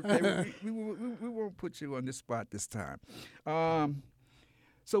 That's okay. We won't put you on the spot this time.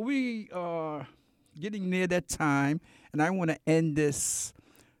 So we are getting near that time, and I want to end this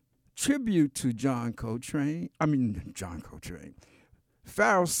tribute to John Coltrane.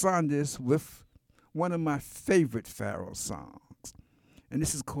 Pharoah Sanders with one of my favorite Pharoah songs, and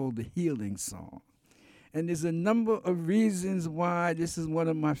this is called the Healing Song. And there's a number of reasons why this is one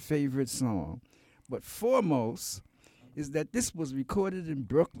of my favorite songs. But foremost is that this was recorded in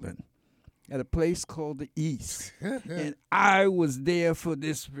Brooklyn at a place called the East. And I was there for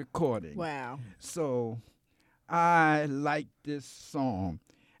this recording. Wow. So I like this song.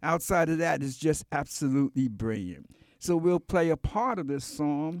 Outside of that, it's just absolutely brilliant. So we'll play a part of this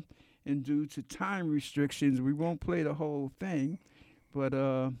song, and due to time restrictions, we won't play the whole thing. But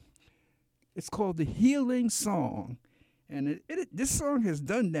it's called the Healing Song. And this song has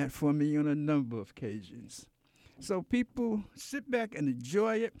done that for me on a number of occasions. So people, sit back and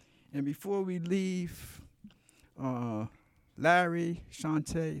enjoy it. And before we leave, Larry,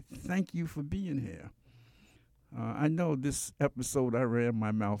 Shantae, thank you for being here. I know this episode I ran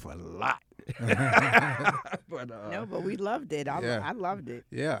my mouth a lot. But, No, but we loved it. Yeah. I loved it.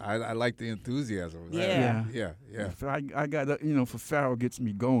 Yeah, I like the enthusiasm. Yeah. Yeah. I got for Pharoah gets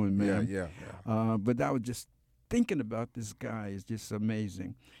me going, man. Yeah. But I was just thinking about this guy is just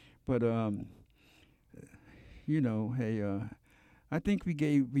amazing. But hey, I think we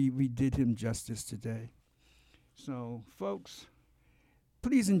did him justice today. So, folks,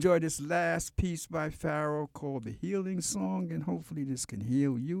 please enjoy this last piece by Pharoah called The Healing Song, and hopefully this can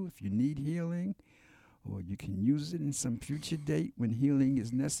heal you if you need healing, or you can use it in some future date when healing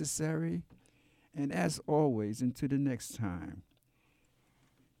is necessary. And as always, until the next time,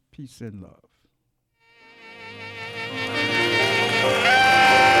 peace and love.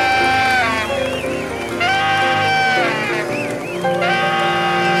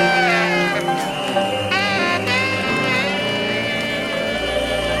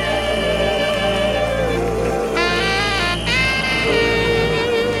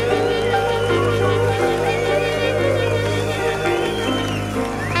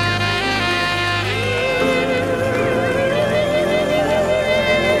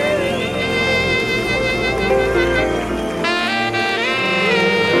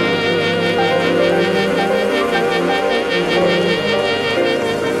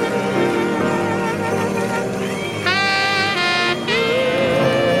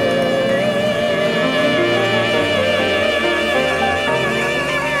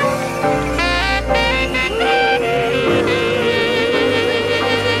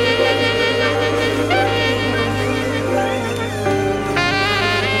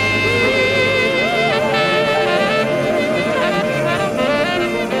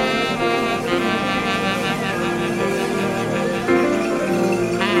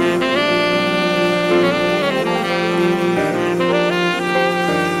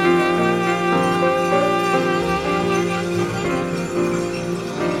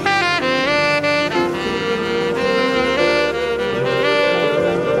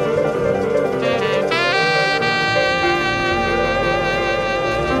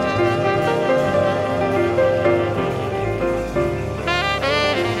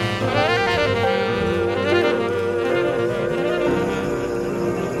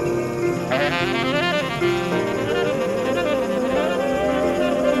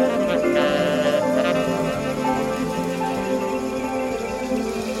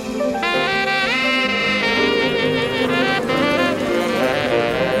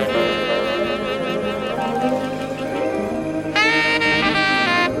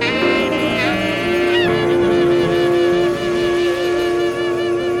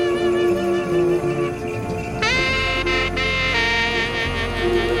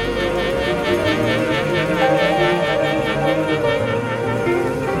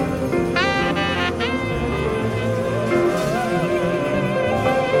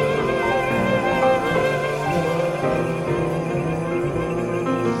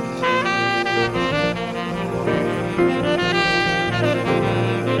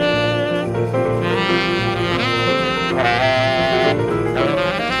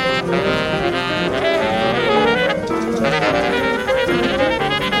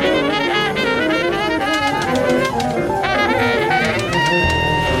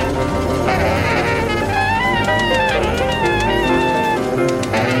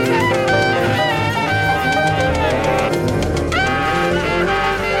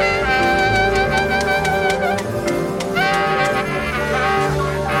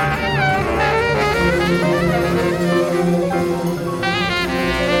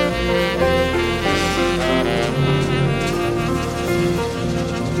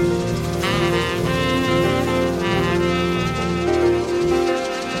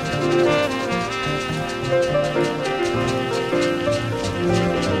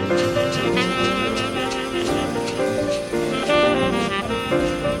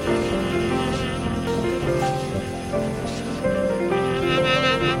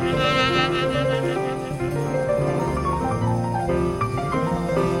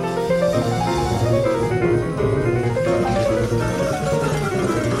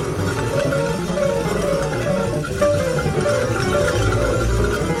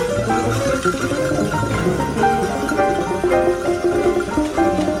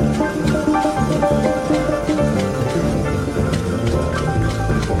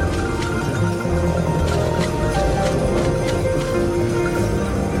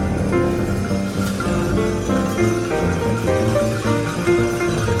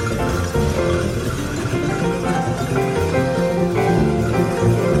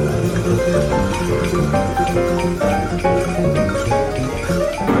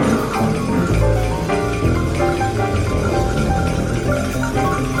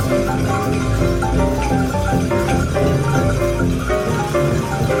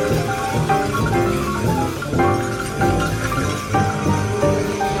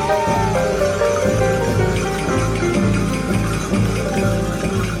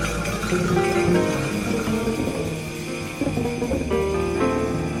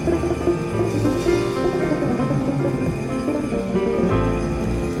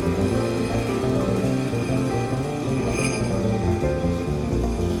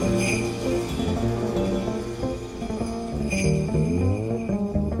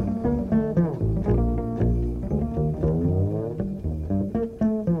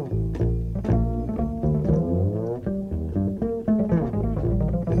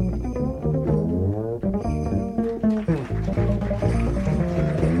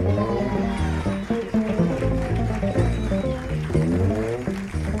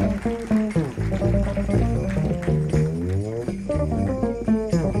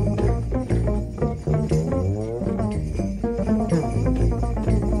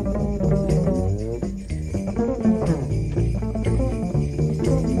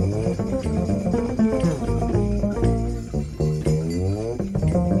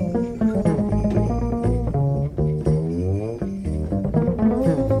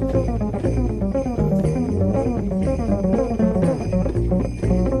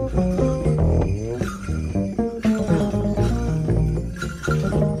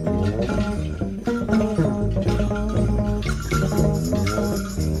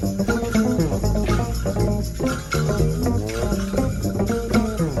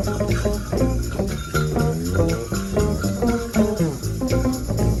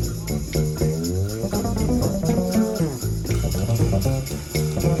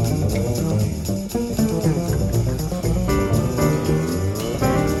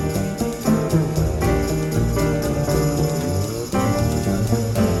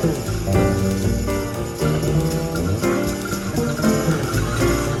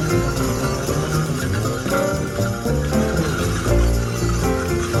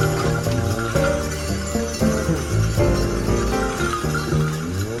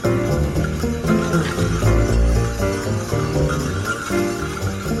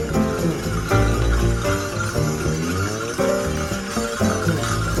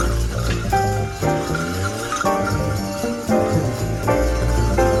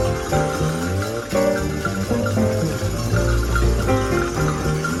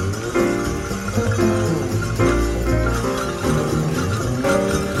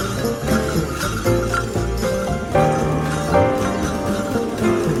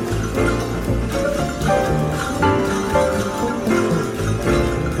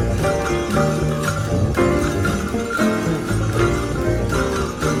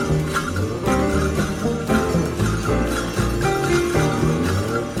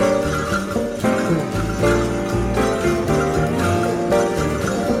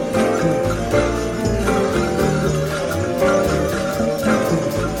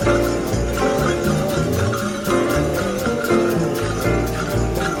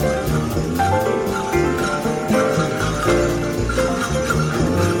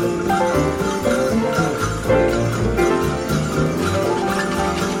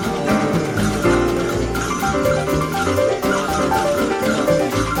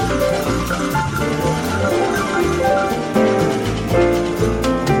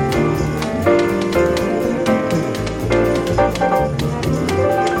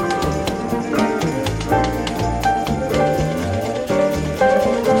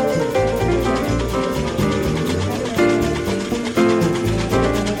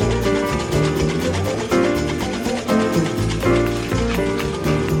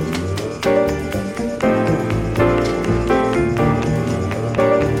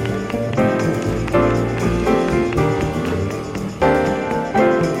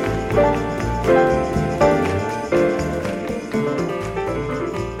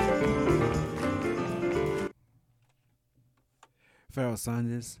 Pharoah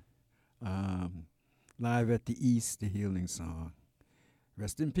Sanders, live at the East, the Healing Song.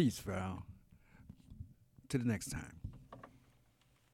 Rest in peace, Pharoah. To the next time.